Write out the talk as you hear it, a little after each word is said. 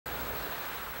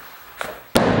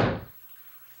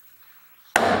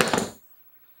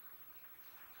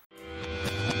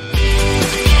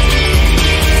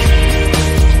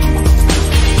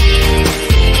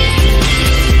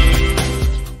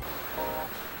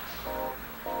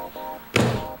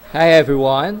Hi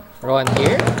everyone, Ron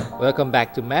here. Welcome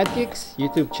back to Madkicks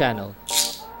YouTube channel.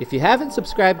 If you haven't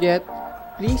subscribed yet,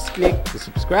 please click the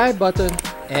subscribe button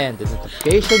and the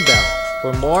notification bell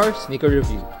for more sneaker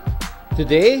review.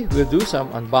 Today we'll do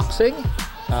some unboxing.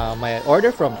 My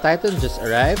order from Titan just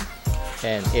arrived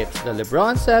and it's the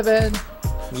Lebron 7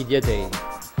 Media Day.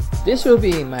 This will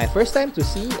be my first time to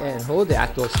see and hold the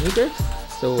actual sneakers,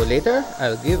 so later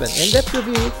I'll give an in-depth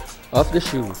review of the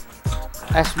shoe.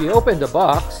 As we open the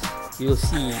box, you'll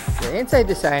see the inside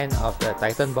design of the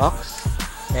Titan box,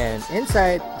 and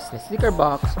inside is the sneaker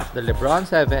box of the Lebron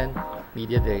 7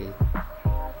 Media Day.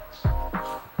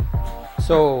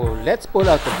 So let's pull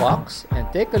out the box and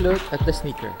take a look at the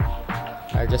sneaker.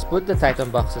 I'll just put the Titan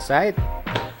box aside.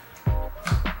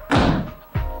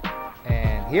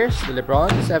 And here's the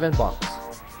Lebron 7 box.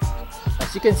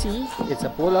 As you can see, it's a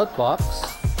pull-out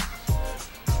box.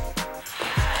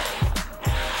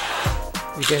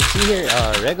 You can see here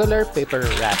regular paper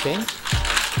wrapping.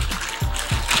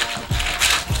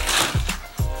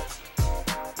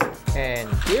 And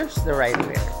here's the right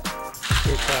pair.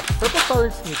 It's a purple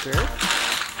colored sneaker.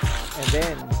 And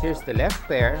then here's the left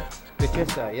pair, which is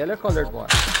a yellow colored one.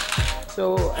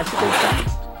 So as you can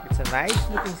see, it's a nice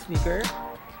looking sneaker.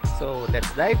 So let's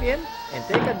dive in and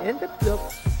take an in-depth look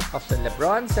of the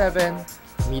Lebron 7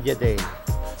 Media Day.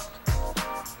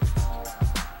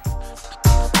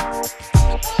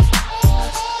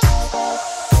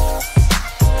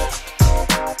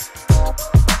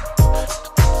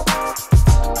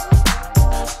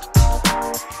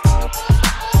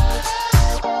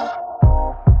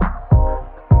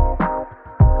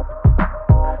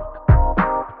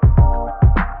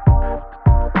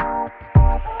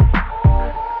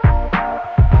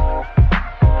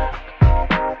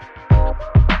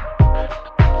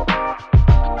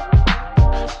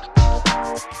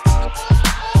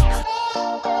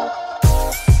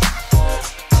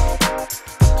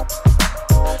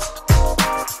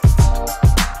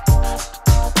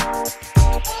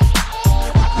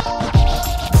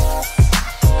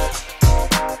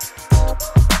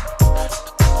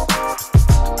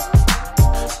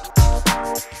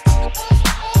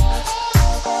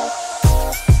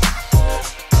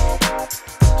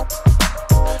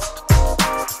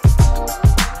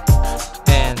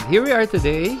 Here we are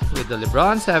today with the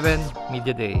Lebron 7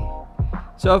 Media Day.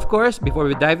 So of course, before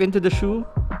we dive into the shoe,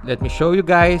 let me show you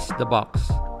guys the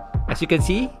box. As you can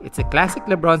see, it's a classic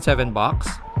Lebron 7 box.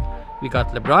 We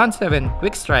got Lebron 7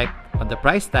 Quick Strike on the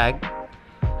price tag.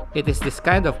 It is this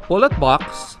kind of pull-out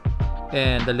box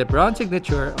and the Lebron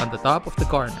signature on the top of the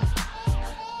corner,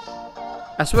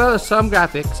 as well as some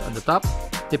graphics on the top,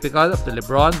 typical of the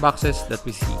Lebron boxes that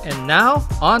we see. And now,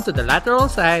 on to the lateral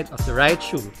side of the right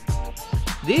shoe.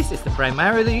 This is the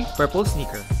primarily purple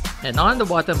sneaker, and on the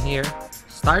bottom here,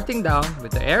 starting down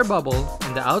with the air bubble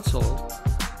in the outsole,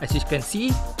 as you can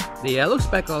see, the yellow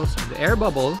speckles on the air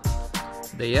bubble,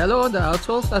 the yellow on the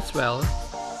outsoles as well.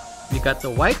 We got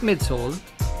the white midsole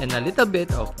and a little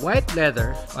bit of white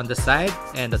leather on the side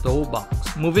and the toe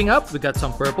box. Moving up, we got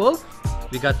some purple,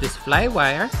 we got this fly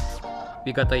wire,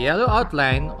 we got a yellow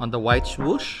outline on the white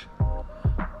swoosh,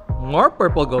 more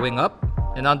purple going up,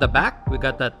 and on the back, we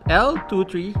got that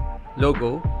L23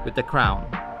 logo with the crown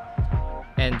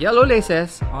and yellow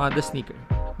laces on the sneaker.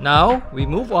 Now, we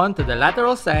move on to the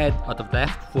lateral side of the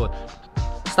left foot.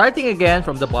 Starting again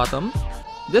from the bottom,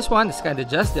 this one is kind of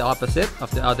just the opposite of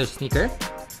the other sneaker.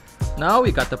 Now,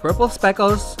 we got the purple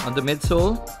speckles on the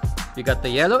midsole, we got the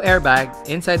yellow airbag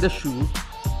inside the shoe,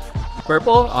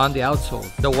 purple on the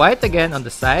outsole, the white again on the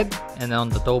side and on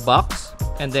the toe box,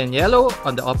 and then yellow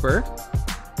on the upper,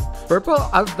 purple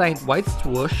outlined white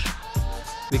swoosh,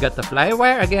 we got the fly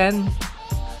wire again,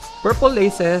 purple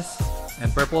laces,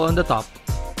 and purple on the top,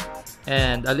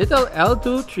 and a little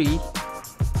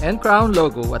L23 and crown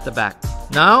logo at the back.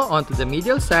 Now onto the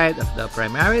medial side of the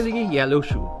primarily yellow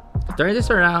shoe. To turn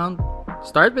this around,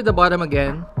 start with the bottom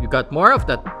again, we got more of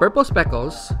that purple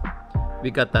speckles,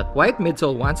 we got that white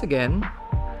midsole once again,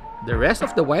 the rest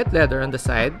of the white leather on the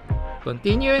side,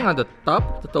 continuing on the top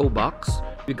of the toe box.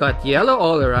 We got yellow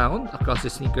all around across the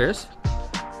sneakers.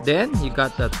 Then you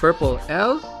got that purple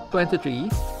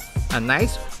L23, a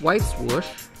nice white swoosh,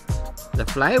 the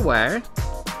fly wire,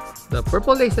 the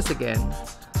purple laces again.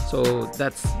 So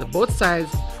that's the both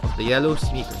sides of the yellow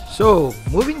sneaker. So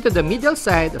moving to the medial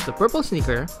side of the purple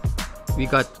sneaker, we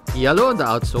got yellow on the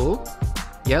outsole,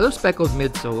 yellow speckled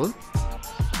midsole,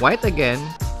 white again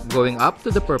going up to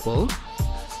the purple.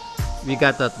 We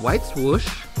got that white swoosh.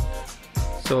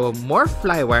 So more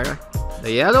fly wire,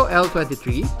 the yellow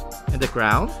L23 and the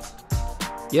crown,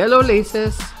 yellow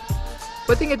laces,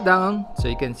 putting it down so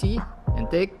you can see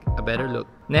and take a better look.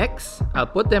 Next, I'll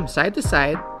put them side to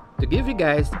side to give you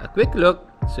guys a quick look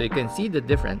so you can see the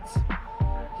difference.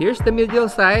 Here's the medial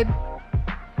side,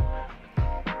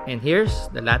 and here's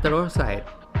the lateral side.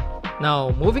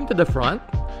 Now, moving to the front,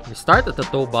 we start at the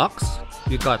toe box.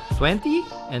 We got 20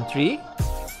 and 3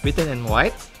 written in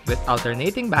white with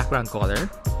alternating background color.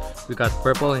 We got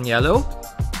purple and yellow,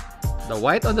 the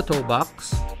white on the toe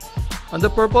box. On the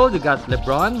purple, you got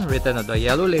Lebron written on the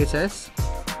yellow laces.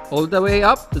 All the way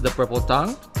up to the purple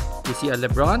tongue, you see a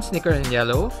Lebron sneaker in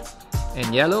yellow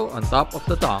and yellow on top of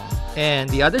the tongue. And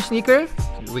the other sneaker,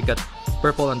 we got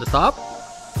purple on the top,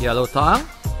 yellow tongue,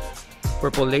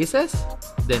 purple laces,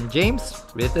 then James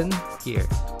written here.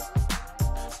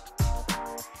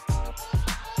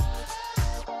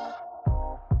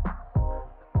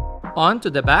 On to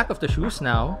the back of the shoes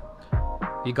now.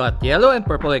 We got yellow and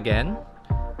purple again.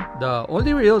 The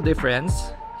only real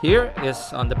difference here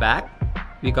is on the back.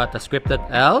 We got the scripted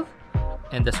L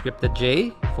and the scripted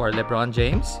J for LeBron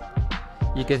James.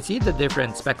 You can see the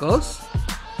different speckles.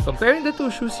 Comparing the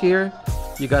two shoes here,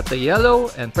 you got the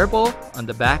yellow and purple on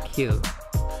the back heel.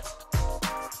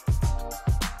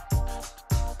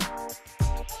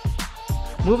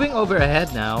 Moving over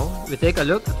ahead now, we take a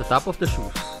look at the top of the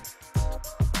shoes.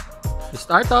 We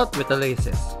start out with the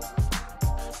laces.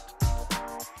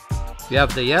 We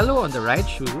have the yellow on the right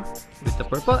shoe with the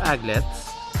purple aglets.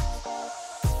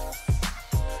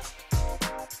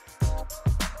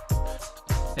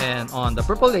 And on the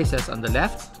purple laces on the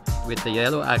left with the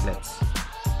yellow aglets.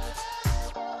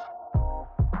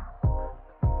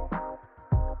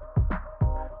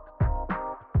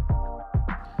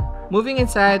 Moving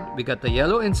inside, we got the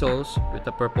yellow insoles with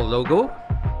the purple logo.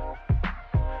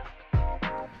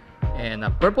 And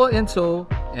a purple insole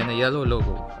and a yellow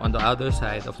logo on the other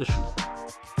side of the shoe.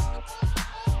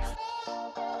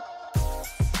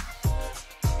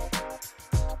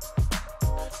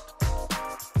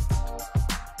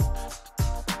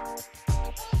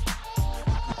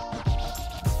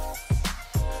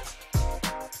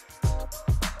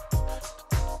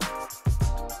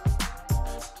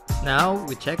 Now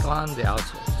we check on the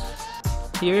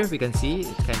outsoles. Here we can see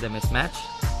it's kind of mismatched.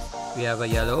 We have a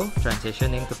yellow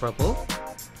transitioning to purple,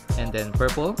 and then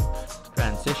purple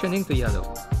transitioning to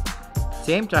yellow.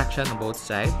 Same traction on both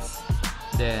sides.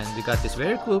 Then we got this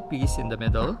very cool piece in the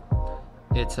middle.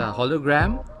 It's a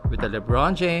hologram with the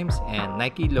LeBron James and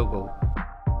Nike logo.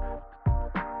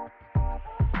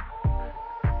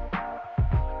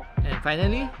 And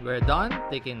finally, we're done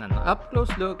taking an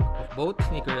up-close look of both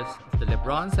sneakers of the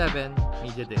LeBron 7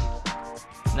 Media Day.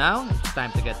 Now, it's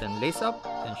time to get them laced up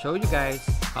and show you guys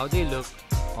how they look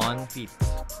on feet.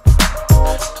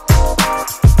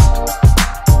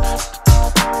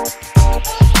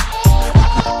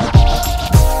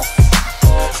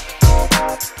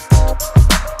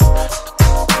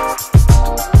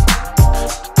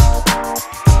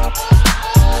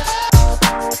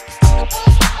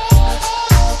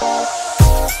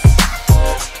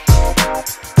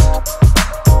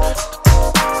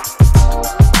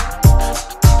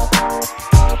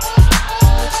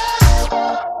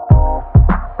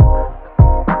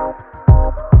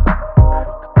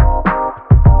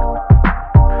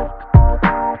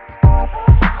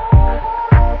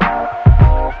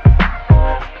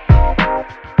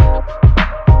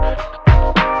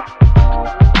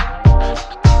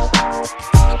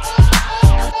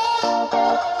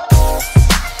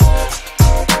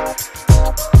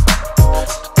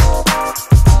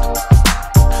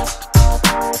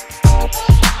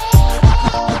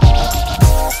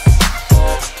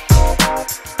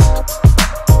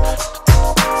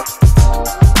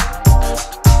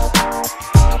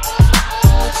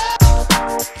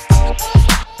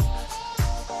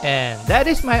 And that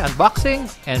is my unboxing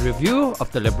and review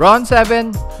of the LeBron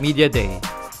 7 Media Day.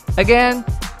 Again,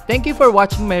 thank you for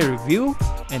watching my review,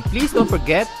 and please don't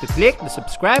forget to click the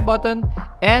subscribe button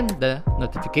and the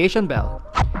notification bell.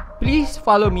 Please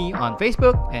follow me on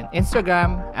Facebook and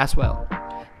Instagram as well.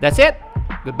 That's it.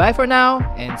 Goodbye for now,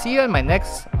 and see you in my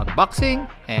next unboxing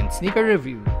and sneaker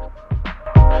review.